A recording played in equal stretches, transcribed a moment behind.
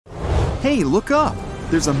Hey, look up!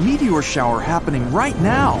 There's a meteor shower happening right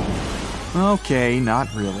now! Okay,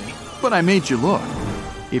 not really, but I made you look.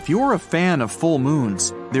 If you're a fan of full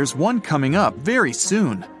moons, there's one coming up very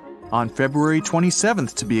soon, on February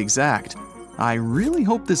 27th to be exact. I really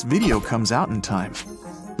hope this video comes out in time.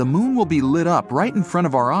 The moon will be lit up right in front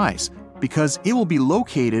of our eyes because it will be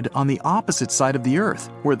located on the opposite side of the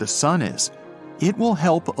Earth, where the sun is. It will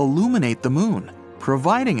help illuminate the moon,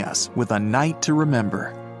 providing us with a night to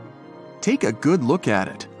remember. Take a good look at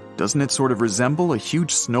it. Doesn't it sort of resemble a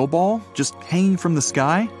huge snowball just hanging from the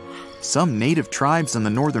sky? Some native tribes in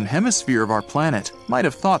the northern hemisphere of our planet might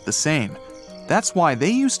have thought the same. That's why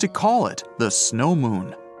they used to call it the snow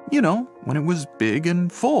moon. You know, when it was big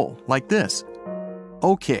and full, like this.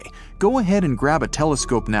 Okay, go ahead and grab a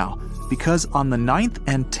telescope now, because on the 9th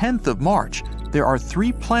and 10th of March, there are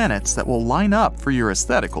 3 planets that will line up for your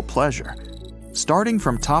aesthetical pleasure. Starting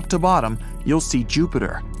from top to bottom, you'll see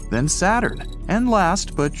Jupiter, then Saturn, and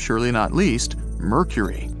last but surely not least,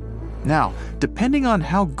 Mercury. Now, depending on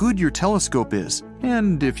how good your telescope is,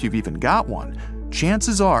 and if you've even got one,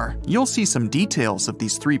 chances are you'll see some details of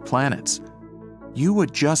these 3 planets. You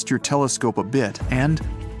adjust your telescope a bit, and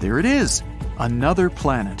there it is, another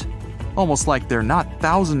planet. Almost like they're not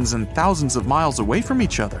thousands and thousands of miles away from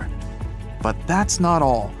each other. But that's not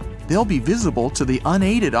all. They'll be visible to the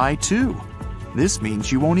unaided eye too. This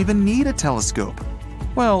means you won't even need a telescope.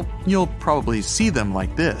 Well, you'll probably see them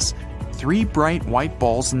like this, 3 bright white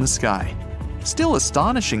balls in the sky. Still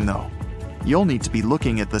astonishing though. You'll need to be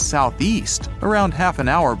looking at the southeast around half an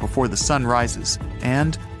hour before the sun rises,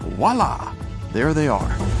 and voila! There they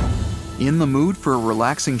are. In the mood for a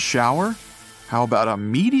relaxing shower? How about a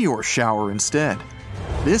meteor shower instead?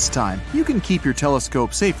 This time, you can keep your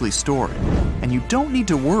telescope safely stored, and you don't need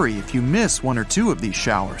to worry if you miss 1 or 2 of these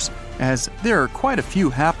showers, as there are quite a few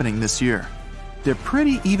happening this year. They're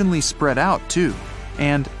pretty evenly spread out too,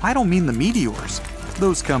 and I don't mean the meteors.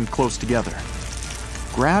 Those come close together.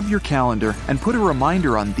 Grab your calendar and put a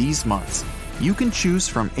reminder on these months. You can choose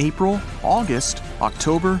from April, August,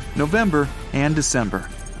 October, November, and December.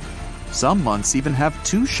 Some months even have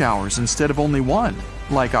 2 showers instead of only 1,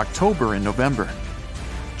 like October and November.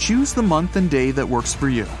 Choose the month and day that works for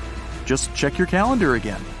you. Just check your calendar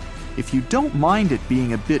again. If you don't mind it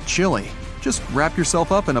being a bit chilly, just wrap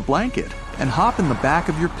yourself up in a blanket and hop in the back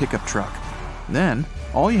of your pickup truck. Then,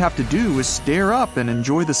 all you have to do is stare up and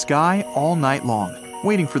enjoy the sky all night long,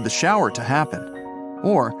 waiting for the shower to happen.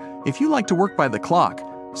 Or, if you like to work by the clock,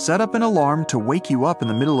 set up an alarm to wake you up in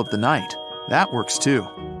the middle of the night. That works too.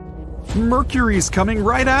 Mercury's coming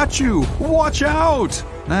right at you! Watch out!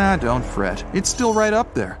 Nah, don't fret. It's still right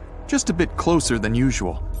up there, just a bit closer than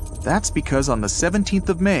usual. That's because on the 17th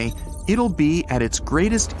of May, it'll be at its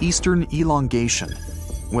greatest eastern elongation.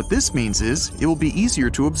 What this means is it will be easier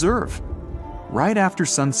to observe. Right after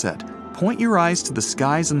sunset, point your eyes to the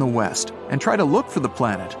skies in the west and try to look for the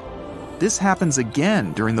planet. This happens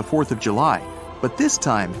again during the 4th of July, but this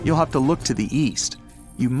time you'll have to look to the east.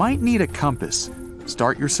 You might need a compass.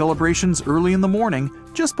 Start your celebrations early in the morning,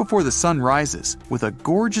 just before the sun rises, with a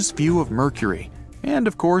gorgeous view of Mercury, and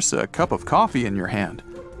of course a cup of coffee in your hand.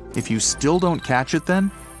 If you still don't catch it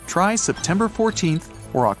then, try September 14th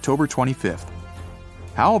or October 25th.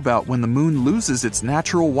 How about when the moon loses its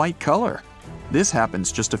natural white color? This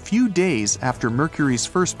happens just a few days after Mercury's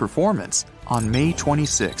first performance, on May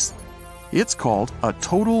 26th. It's called a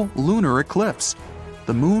total lunar eclipse.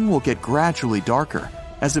 The moon will get gradually darker,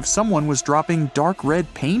 as if someone was dropping dark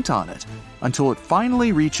red paint on it, until it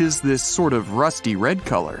finally reaches this sort of rusty red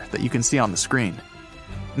color that you can see on the screen.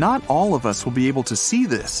 Not all of us will be able to see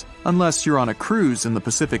this unless you're on a cruise in the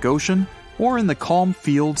Pacific Ocean or in the calm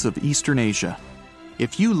fields of Eastern Asia.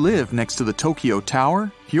 If you live next to the Tokyo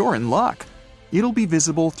Tower, you're in luck. It'll be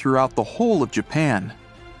visible throughout the whole of Japan.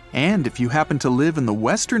 And if you happen to live in the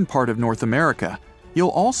western part of North America, you'll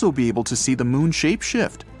also be able to see the moon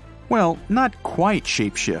shapeshift. Well, not quite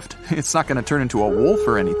shapeshift. It's not going to turn into a wolf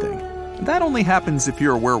or anything. That only happens if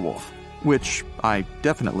you're a werewolf, which I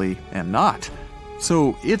definitely am not.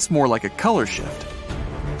 So it's more like a color shift.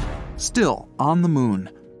 Still, on the moon,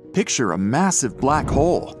 picture a massive black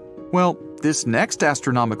hole. Well, this next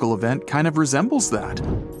astronomical event kind of resembles that.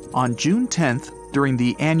 On June 10th, during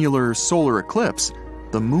the annular solar eclipse,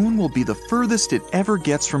 the moon will be the furthest it ever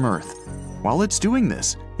gets from Earth. While it's doing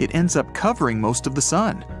this, it ends up covering most of the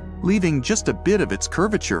sun, leaving just a bit of its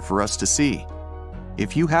curvature for us to see.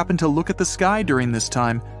 If you happen to look at the sky during this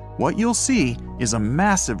time, what you'll see is a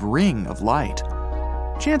massive ring of light.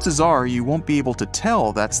 Chances are you won't be able to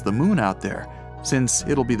tell that's the moon out there, since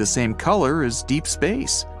it'll be the same color as deep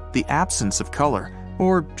space, the absence of color,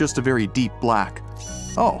 or just a very deep black.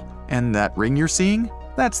 Oh, And that ring you're seeing?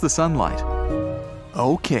 That's the sunlight.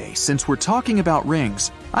 Okay, since we're talking about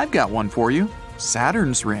rings, I've got one for you.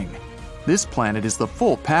 Saturn's ring. This planet is the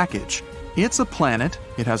full package. It's a planet,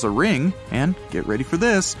 it has a ring, and get ready for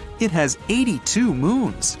this, it has 82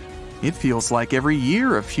 moons. It feels like every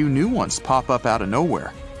year a few new ones pop up out of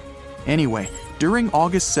nowhere. Anyway, during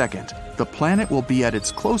August 2nd, the planet will be at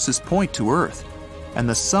its closest point to Earth, and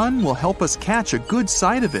the sun will help us catch a good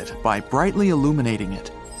sight of it by brightly illuminating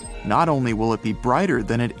it. Not only will it be brighter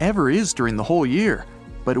than it ever is during the whole year,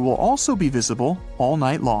 but it will also be visible all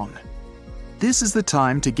night long. This is the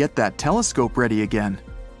time to get that telescope ready again.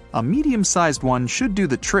 A medium-sized one should do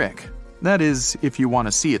the trick. That is, if you want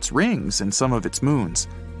to see its rings and some of its moons,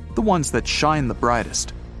 the ones that shine the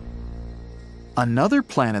brightest. Another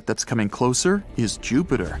planet that's coming closer is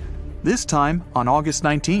Jupiter, this time on August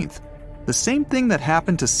 19th. The same thing that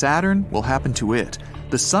happened to Saturn will happen to it.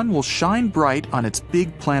 The sun will shine bright on its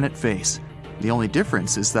big planet face. The only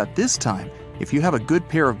difference is that this time, if you have a good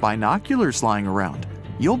pair of binoculars lying around,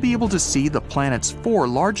 you'll be able to see the planet's 4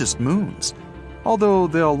 largest moons. Although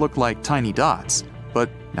they'll look like tiny dots, but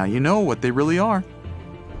now you know what they really are.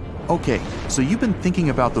 Okay, so you've been thinking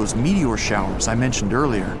about those meteor showers I mentioned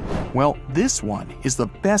earlier. Well, this one is the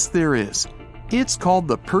best there is. It's called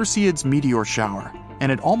the Perseids meteor shower,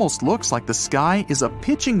 and it almost looks like the sky is a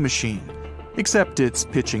pitching machine, except it's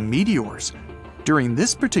pitching meteors. During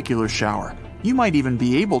this particular shower, you might even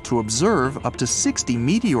be able to observe up to 60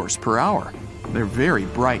 meteors per hour. They're very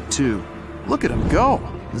bright too. Look at them go!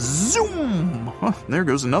 Zoom! There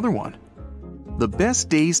goes another one. The best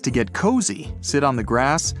days to get cozy, sit on the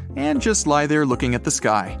grass, and just lie there looking at the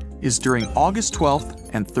sky is during August 12th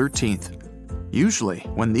and 13th. Usually,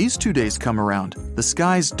 when these 2 days come around, the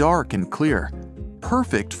sky's dark and clear,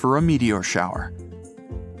 perfect for a meteor shower.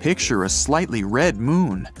 Picture a slightly red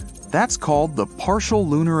moon. That's called the partial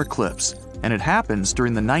lunar eclipse, and it happens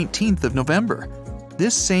during the 19th of November.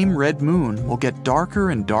 This same red moon will get darker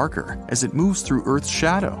and darker as it moves through Earth's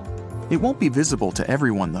shadow. It won't be visible to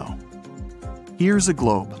everyone though. Here's a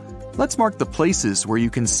globe. Let's mark the places where you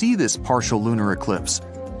can see this partial lunar eclipse.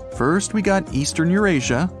 First, we got Eastern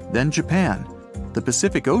Eurasia, then Japan. The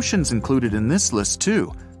Pacific Ocean's included in this list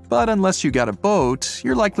too, but unless you got a boat,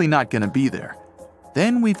 you're likely not going to be there.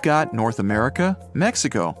 Then we've got North America,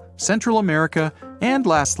 Mexico, Central America, and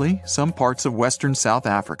lastly, some parts of Western South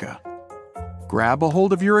Africa. Grab a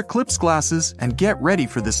hold of your eclipse glasses and get ready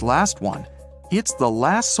for this last one. It's the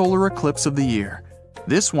last solar eclipse of the year.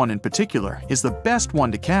 This one in particular is the best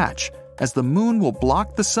one to catch, as the moon will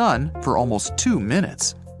block the sun for almost 2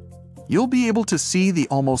 minutes. You'll be able to see the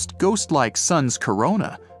almost ghost-like sun's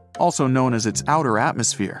corona, also known as its outer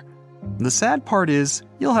atmosphere. The sad part is,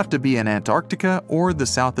 you'll have to be in Antarctica or the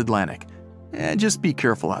South Atlantic. Just be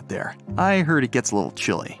careful out there. I heard it gets a little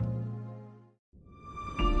chilly.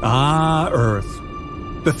 Ah, Earth.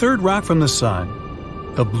 The third rock from the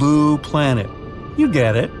sun. The blue planet. You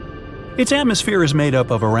get it. Its atmosphere is made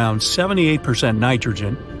up of around 78%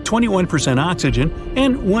 nitrogen, 21% oxygen,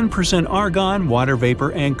 and 1% argon, water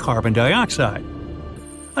vapor, and carbon dioxide.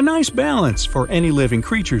 A nice balance for any living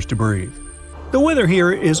creatures to breathe. The weather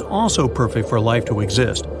here is also perfect for life to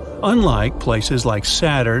exist, unlike places like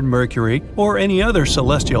Saturn, Mercury, or any other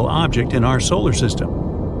celestial object in our solar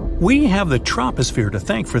system. We have the troposphere to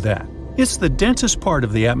thank for that. It's the densest part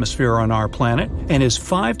of the atmosphere on our planet and is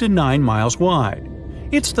 5 to 9 miles wide.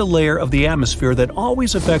 It's the layer of the atmosphere that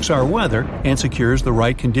always affects our weather and secures the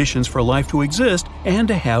right conditions for life to exist and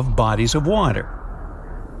to have bodies of water.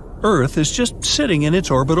 Earth is just sitting in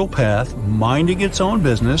its orbital path, minding its own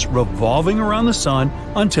business, revolving around the sun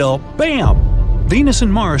until, BAM! Venus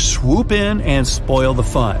and Mars swoop in and spoil the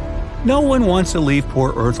fun. No one wants to leave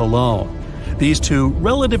poor Earth alone. These two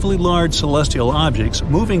relatively large celestial objects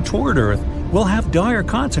moving toward Earth will have dire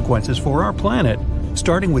consequences for our planet,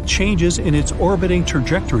 starting with changes in its orbiting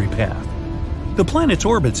trajectory path. The planet's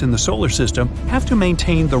orbits in the solar system have to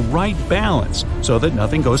maintain the right balance so that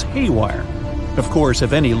nothing goes haywire. Of course,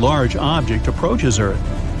 if any large object approaches Earth,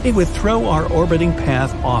 it would throw our orbiting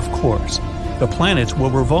path off course. The planets will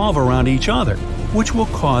revolve around each other, which will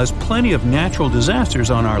cause plenty of natural disasters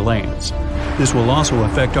on our lands. This will also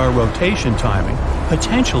affect our rotation timing,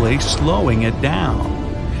 potentially slowing it down.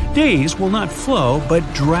 Days will not flow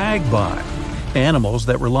but drag by. Animals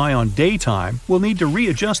that rely on daytime will need to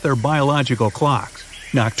readjust their biological clocks.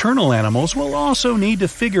 Nocturnal animals will also need to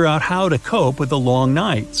figure out how to cope with the long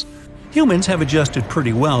nights. Humans have adjusted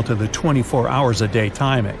pretty well to the 24 hours a day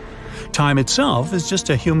timing. Time itself is just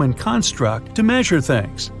a human construct to measure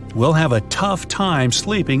things. We'll have a tough time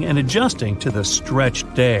sleeping and adjusting to the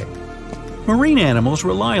stretched day. Marine animals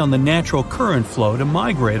rely on the natural current flow to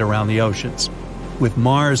migrate around the oceans. With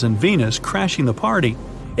Mars and Venus crashing the party,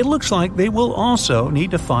 it looks like they will also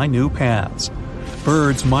need to find new paths.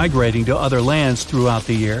 Birds migrating to other lands throughout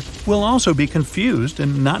the year will also be confused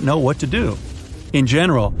and not know what to do. In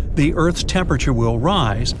general, the Earth's temperature will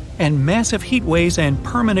rise, and massive heat waves and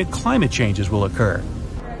permanent climate changes will occur.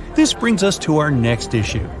 This brings us to our next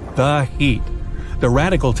issue, the heat. The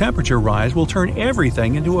radical temperature rise will turn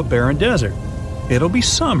everything into a barren desert. It'll be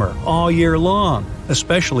summer all year long,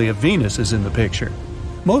 especially if Venus is in the picture.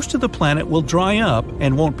 Most of the planet will dry up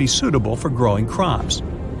and won't be suitable for growing crops.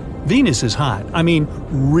 Venus is hot,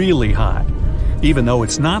 really hot. Even though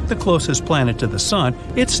it's not the closest planet to the Sun,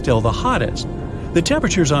 it's still the hottest. The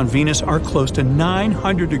temperatures on Venus are close to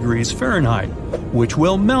 900 degrees Fahrenheit, which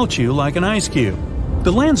will melt you like an ice cube.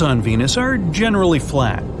 The lands on Venus are generally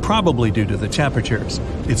flat, probably due to the temperatures.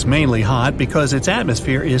 It's mainly hot because its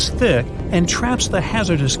atmosphere is thick and traps the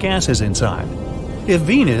hazardous gases inside. If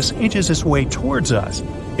Venus inches its way towards us,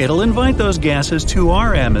 it'll invite those gases to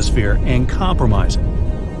our atmosphere and compromise it.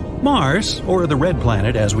 Mars, or the red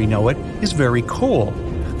planet as we know it, is very cold.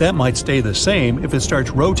 That might stay the same if it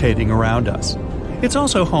starts rotating around us. It's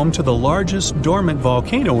also home to the largest dormant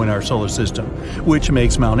volcano in our solar system, which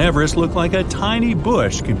makes Mount Everest look like a tiny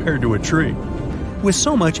bush compared to a tree. With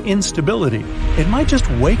so much instability, it might just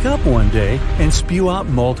wake up one day and spew out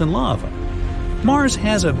molten lava. Mars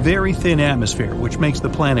has a very thin atmosphere, which makes the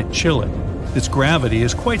planet chilly. Its gravity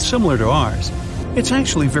is quite similar to ours. It's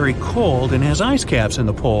actually very cold and has ice caps in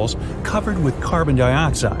the poles covered with carbon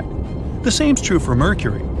dioxide. The same's true for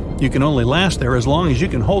Mercury. You can only last there as long as you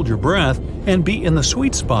can hold your breath and be in the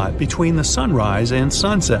sweet spot between the sunrise and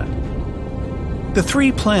sunset. The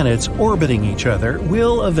three planets orbiting each other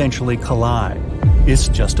will eventually collide. It's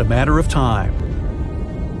just a matter of time.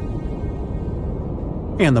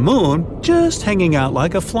 And the Moon, just hanging out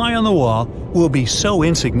like a fly on the wall, will be so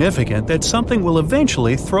insignificant that something will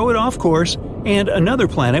eventually throw it off course and another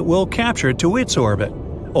planet will capture it to its orbit.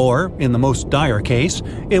 Or, in the most dire case,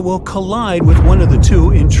 it will collide with one of the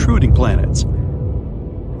two intruding planets.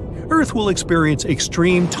 Earth will experience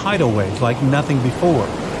extreme tidal waves like nothing before.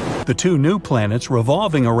 The two new planets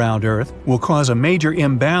revolving around Earth will cause a major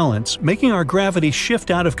imbalance, making our gravity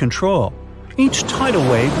shift out of control. Each tidal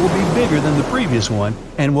wave will be bigger than the previous one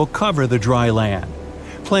and will cover the dry land.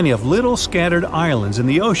 Plenty of little scattered islands in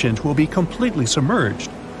the oceans will be completely submerged.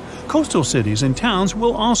 Coastal cities and towns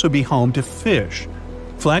will also be home to fish.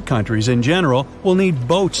 Flat countries in general will need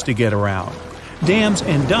boats to get around. Dams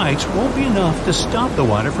and dikes won't be enough to stop the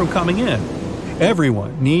water from coming in.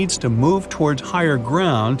 Everyone needs to move towards higher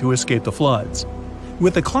ground to escape the floods.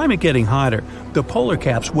 With the climate getting hotter, the polar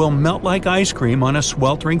caps will melt like ice cream on a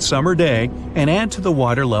sweltering summer day and add to the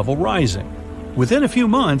water level rising. Within a few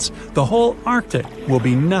months, the whole Arctic will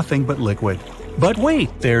be nothing but liquid. But wait,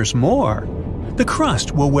 there's more! The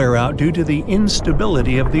crust will wear out due to the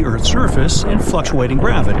instability of the Earth's surface and fluctuating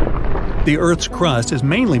gravity. The Earth's crust is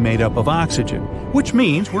mainly made up of oxygen, which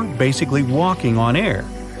means we're basically walking on air.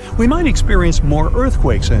 We might experience more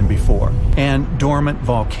earthquakes than before, and dormant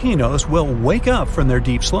volcanoes will wake up from their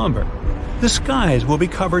deep slumber. The skies will be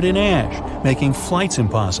covered in ash, making flights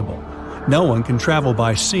impossible. No one can travel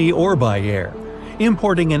by sea or by air.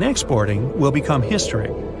 Importing and exporting will become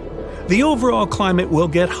history. The overall climate will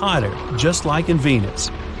get hotter, just like in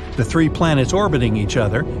Venus. The three planets orbiting each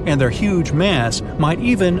other and their huge mass might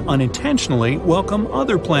even unintentionally welcome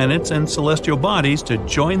other planets and celestial bodies to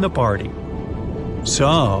join the party.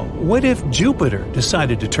 So, what if Jupiter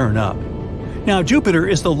decided to turn up? Now, Jupiter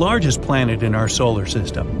is the largest planet in our solar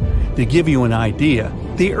system. To give you an idea,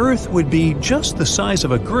 the Earth would be just the size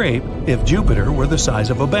of a grape if Jupiter were the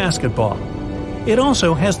size of a basketball. It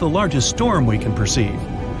also has the largest storm we can perceive.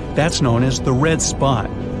 That's known as the red spot,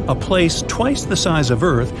 a place twice the size of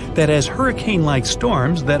Earth that has hurricane-like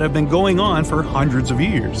storms that have been going on for hundreds of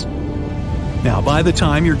years. Now, by the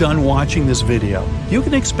time you're done watching this video, you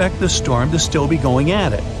can expect the storm to still be going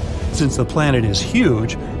at it. Since the planet is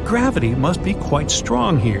huge, gravity must be quite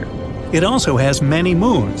strong here. It also has many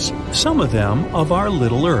moons, some of them of our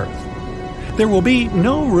little Earth. There will be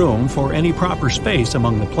no room for any proper space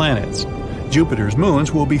among the planets. Jupiter's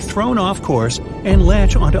moons will be thrown off course and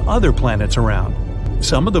latch onto other planets around.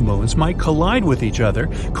 Some of the moons might collide with each other,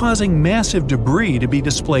 causing massive debris to be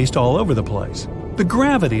displaced all over the place. The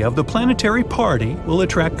gravity of the planetary party will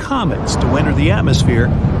attract comets to enter the atmosphere,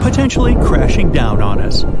 potentially crashing down on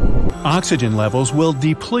us. Oxygen levels will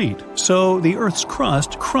deplete, so the Earth's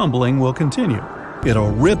crust crumbling will continue.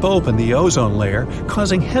 It'll rip open the ozone layer,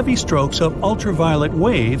 causing heavy strokes of ultraviolet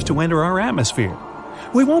waves to enter our atmosphere.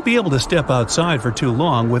 We won't be able to step outside for too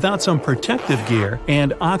long without some protective gear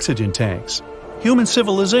and oxygen tanks. Human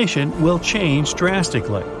civilization will change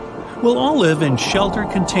drastically. We'll all live in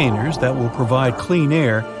sheltered containers that will provide clean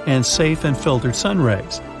air and safe and filtered sun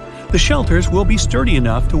rays. The shelters will be sturdy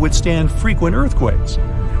enough to withstand frequent earthquakes.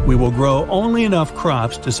 We will grow only enough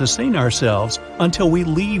crops to sustain ourselves until we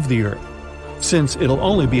leave the Earth. Since it'll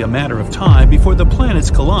only be a matter of time before the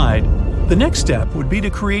planets collide, the next step would be to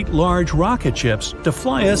create large rocket ships to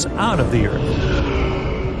fly us out of the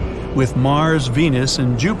Earth. With Mars, Venus,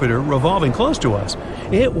 and Jupiter revolving close to us,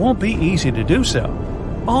 it won't be easy to do so.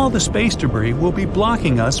 All the space debris will be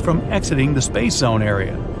blocking us from exiting the space zone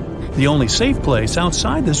area. The only safe place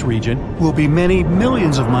outside this region will be many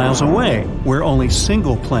millions of miles away, where only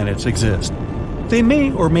single planets exist. They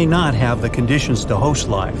may or may not have the conditions to host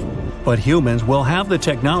life, but humans will have the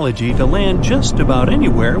technology to land just about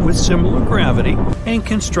anywhere with similar gravity and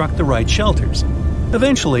construct the right shelters.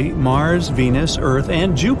 Eventually, Mars, Venus, Earth,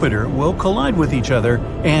 and Jupiter will collide with each other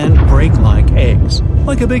and break like eggs,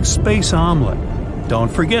 like a big space omelet. Don't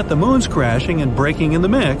forget the moon's crashing and breaking in the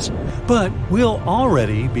mix, but we'll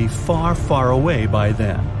already be far, far away by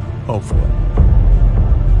then, hopefully.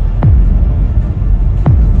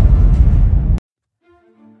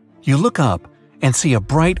 You look up and see a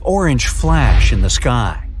bright orange flash in the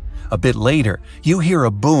sky. A bit later, you hear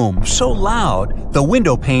a boom so loud the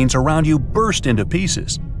window panes around you burst into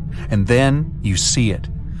pieces. And then you see it,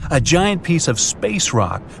 a giant piece of space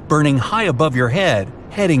rock burning high above your head,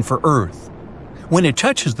 heading for Earth. When it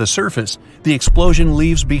touches the surface, the explosion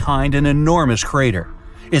leaves behind an enormous crater.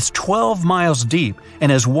 It's 12 miles deep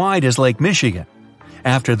and as wide as Lake Michigan.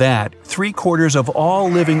 After that, 3/4 of all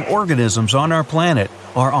living organisms on our planet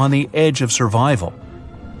are on the edge of survival.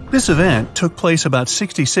 This event took place about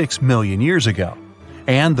 66 million years ago,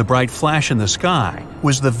 and the bright flash in the sky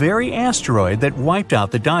was the very asteroid that wiped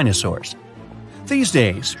out the dinosaurs. These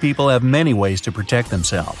days, people have many ways to protect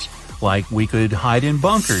themselves, like we could hide in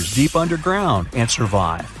bunkers deep underground and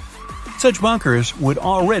survive. Such bunkers would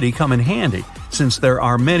already come in handy since there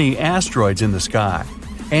are many asteroids in the sky,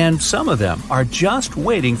 and some of them are just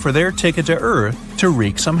waiting for their ticket to Earth to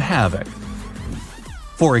wreak some havoc.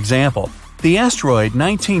 For example, the asteroid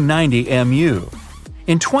 1990 MU.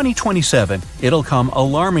 In 2027, it'll come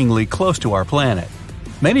alarmingly close to our planet.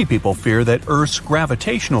 Many people fear that Earth's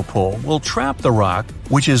gravitational pull will trap the rock,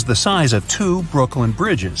 which is the size of 2 Brooklyn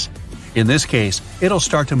bridges. In this case, it'll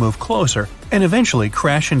start to move closer and eventually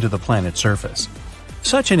crash into the planet's surface.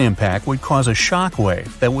 Such an impact would cause a shock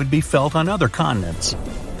wave that would be felt on other continents.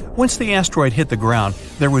 Once the asteroid hit the ground,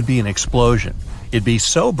 there would be an explosion. It'd be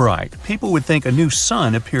so bright, people would think a new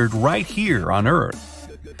sun appeared right here on Earth.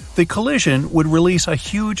 The collision would release a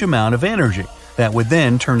huge amount of energy that would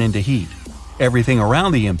then turn into heat. Everything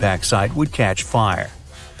around the impact site would catch fire.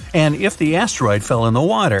 And if the asteroid fell in the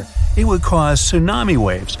water, it would cause tsunami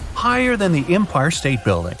waves higher than the Empire State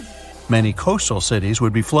Building. Many coastal cities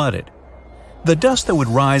would be flooded. The dust that would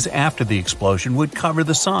rise after the explosion would cover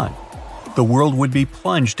the sun. The world would be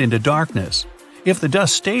plunged into darkness. If the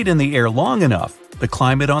dust stayed in the air long enough, the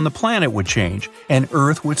climate on the planet would change and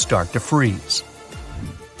Earth would start to freeze.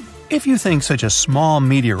 If you think such a small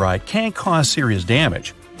meteorite can't cause serious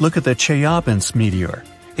damage, look at the Chelyabinsk meteor.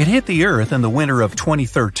 It hit the Earth in the winter of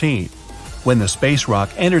 2013. When the space rock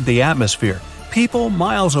entered the atmosphere, people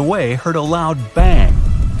miles away heard a loud bang.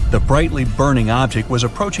 The brightly burning object was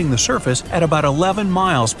approaching the surface at about 11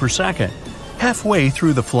 miles per second. Halfway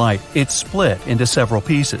through the flight, it split into several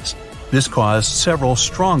pieces. This caused several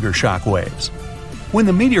stronger shock waves. When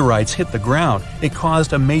the meteorites hit the ground, it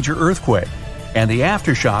caused a major earthquake, and the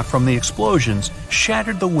aftershock from the explosions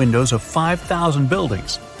shattered the windows of 5,000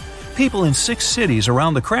 buildings. People in 6 cities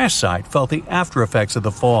around the crash site felt the aftereffects of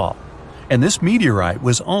the fall, and this meteorite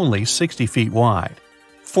was only 60 feet wide.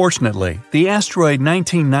 Fortunately, the asteroid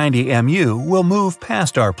 1990 MU will move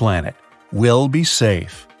past our planet. We'll be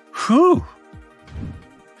safe. Whew!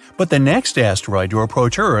 But the next asteroid to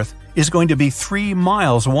approach Earth is going to be 3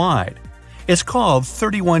 miles wide. It's called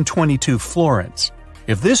 3122 Florence.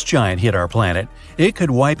 If this giant hit our planet, it could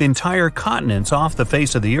wipe entire continents off the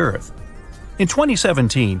face of the Earth. In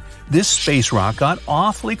 2017, this space rock got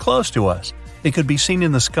awfully close to us. It could be seen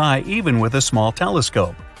in the sky even with a small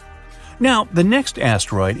telescope. Now, the next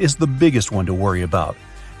asteroid is the biggest one to worry about,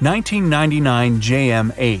 1999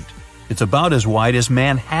 JM8. It's about as wide as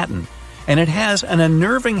Manhattan, and it has an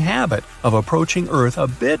unnerving habit of approaching Earth a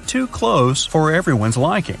bit too close for everyone's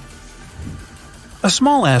liking. A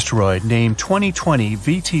small asteroid named 2020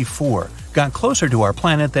 VT4 got closer to our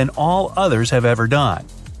planet than all others have ever done.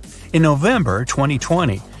 In November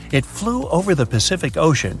 2020, It flew over the Pacific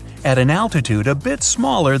Ocean at an altitude a bit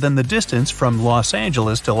smaller than the distance from Los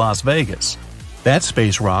Angeles to Las Vegas. That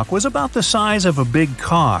space rock was about the size of a big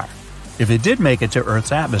car. If it did make it to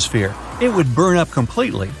Earth's atmosphere, it would burn up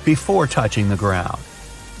completely before touching the ground.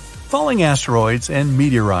 Falling asteroids and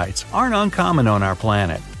meteorites aren't uncommon on our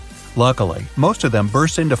planet. Luckily, most of them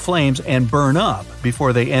burst into flames and burn up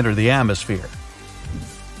before they enter the atmosphere.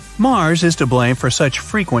 Mars is to blame for such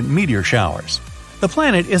frequent meteor showers. The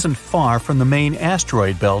planet isn't far from the main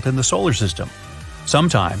asteroid belt in the solar system.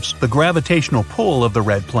 Sometimes, the gravitational pull of the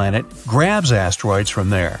red planet grabs asteroids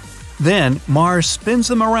from there. Then, Mars spins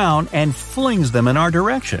them around and flings them in our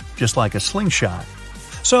direction, just like a slingshot.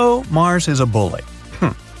 So, Mars is a bully.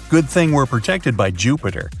 Good thing we're protected by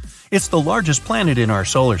Jupiter. It's the largest planet in our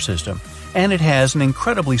solar system, and it has an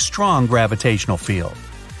incredibly strong gravitational field.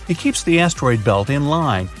 It keeps the asteroid belt in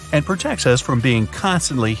line and protects us from being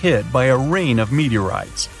constantly hit by a rain of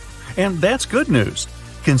meteorites. And that's good news,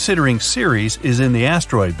 considering Ceres is in the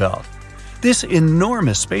asteroid belt. This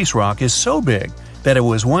enormous space rock is so big that it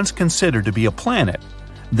was once considered to be a planet.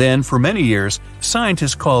 Then, for many years,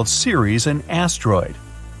 scientists called Ceres an asteroid.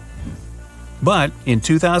 But in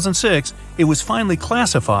 2006, it was finally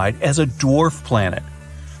classified as a dwarf planet.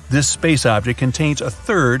 This space object contains a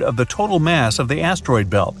third of the total mass of the asteroid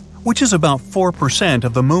belt, which is about 4%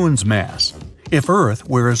 of the Moon's mass. If Earth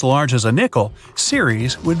were as large as a nickel,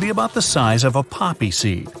 Ceres would be about the size of a poppy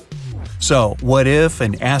seed. So, what if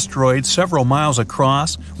an asteroid several miles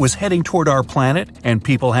across was heading toward our planet and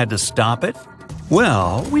people had to stop it?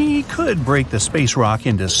 Well, we could break the space rock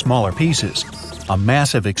into smaller pieces. A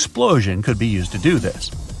massive explosion could be used to do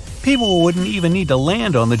this. People wouldn't even need to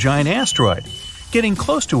land on the giant asteroid. Getting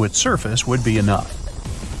close to its surface would be enough.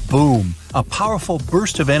 Boom! A powerful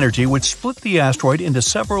burst of energy would split the asteroid into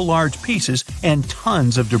several large pieces and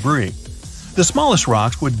tons of debris. The smallest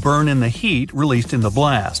rocks would burn in the heat released in the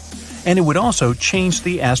blast, and it would also change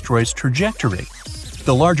the asteroid's trajectory.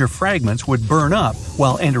 The larger fragments would burn up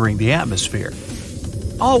while entering the atmosphere.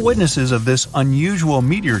 All witnesses of this unusual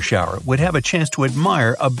meteor shower would have a chance to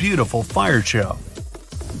admire a beautiful fire show.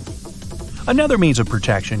 Another means of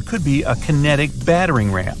protection could be a kinetic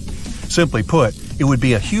battering ram. Simply put, it would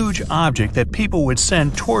be a huge object that people would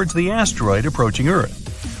send towards the asteroid approaching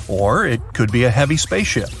Earth. Or it could be a heavy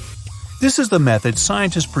spaceship. This is the method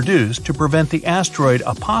scientists produce to prevent the asteroid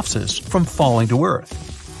Apophis from falling to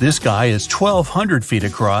Earth. This guy is 1,200 feet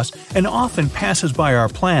across and often passes by our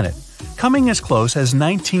planet, coming as close as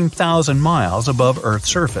 19,000 miles above Earth's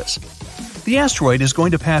surface. The asteroid is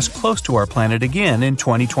going to pass close to our planet again in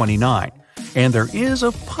 2029. And there is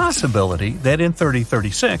a possibility that in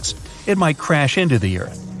 3036, it might crash into the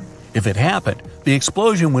Earth. If it happened, the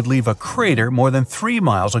explosion would leave a crater more than 3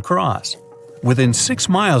 miles across. Within 6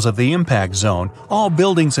 miles of the impact zone, all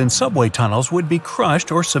buildings and subway tunnels would be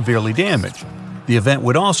crushed or severely damaged. The event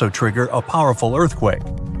would also trigger a powerful earthquake.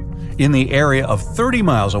 In the area of 30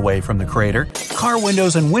 miles away from the crater, car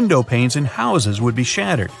windows and window panes in houses would be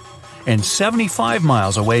shattered. And 75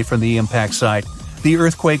 miles away from the impact site, the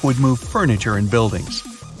earthquake would move furniture and buildings.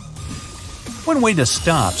 One way to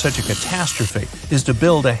stop such a catastrophe is to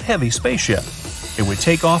build a heavy spaceship. It would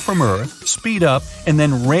take off from Earth, speed up, and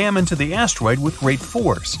then ram into the asteroid with great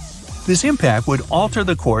force. This impact would alter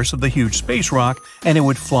the course of the huge space rock, and it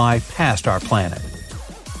would fly past our planet.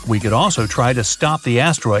 We could also try to stop the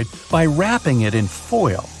asteroid by wrapping it in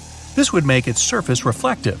foil. This would make its surface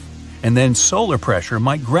reflective, and then solar pressure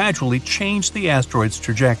might gradually change the asteroid's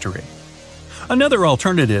trajectory. Another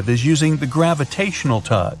alternative is using the gravitational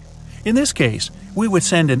tug. In this case, we would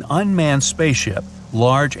send an unmanned spaceship,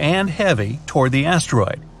 large and heavy, toward the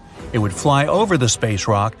asteroid. It would fly over the space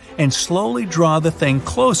rock and slowly draw the thing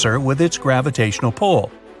closer with its gravitational pull.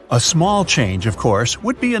 A small change, of course,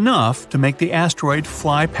 would be enough to make the asteroid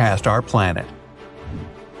fly past our planet.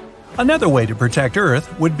 Another way to protect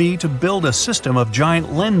Earth would be to build a system of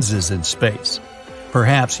giant lenses in space.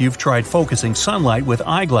 Perhaps you've tried focusing sunlight with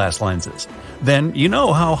eyeglass lenses. Then you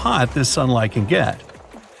know how hot this sunlight can get.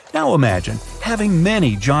 Now imagine having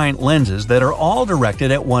many giant lenses that are all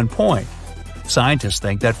directed at one point. Scientists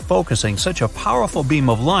think that focusing such a powerful beam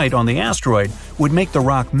of light on the asteroid would make the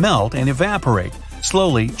rock melt and evaporate,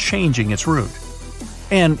 slowly changing its route.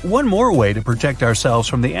 And one more way to protect ourselves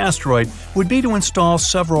from the asteroid would be to install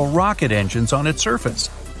several rocket engines on its surface.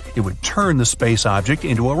 It would turn the space object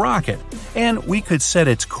into a rocket, and we could set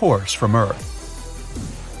its course from Earth.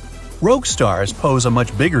 Rogue stars pose a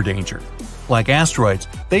much bigger danger. Like asteroids,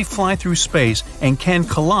 they fly through space and can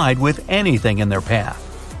collide with anything in their path.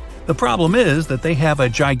 The problem is that they have a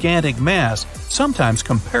gigantic mass, sometimes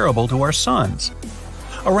comparable to our Sun's.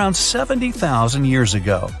 Around 70,000 years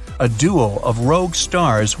ago, a duo of rogue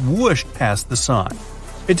stars whooshed past the Sun.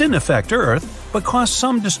 It didn't affect Earth, but caused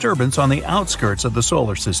some disturbance on the outskirts of the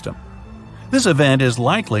solar system. This event is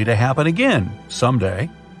likely to happen again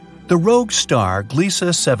someday. The rogue star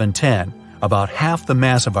Gliese 710, about half the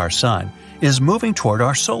mass of our Sun, is moving toward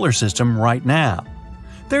our solar system right now.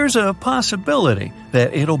 There's a possibility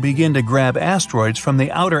that it'll begin to grab asteroids from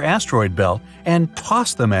the outer asteroid belt and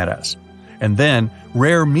toss them at us. And then,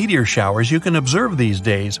 rare meteor showers you can observe these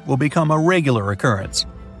days will become a regular occurrence.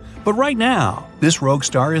 But right now, this rogue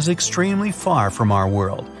star is extremely far from our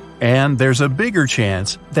world, and there's a bigger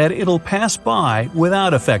chance that it'll pass by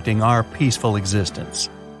without affecting our peaceful existence.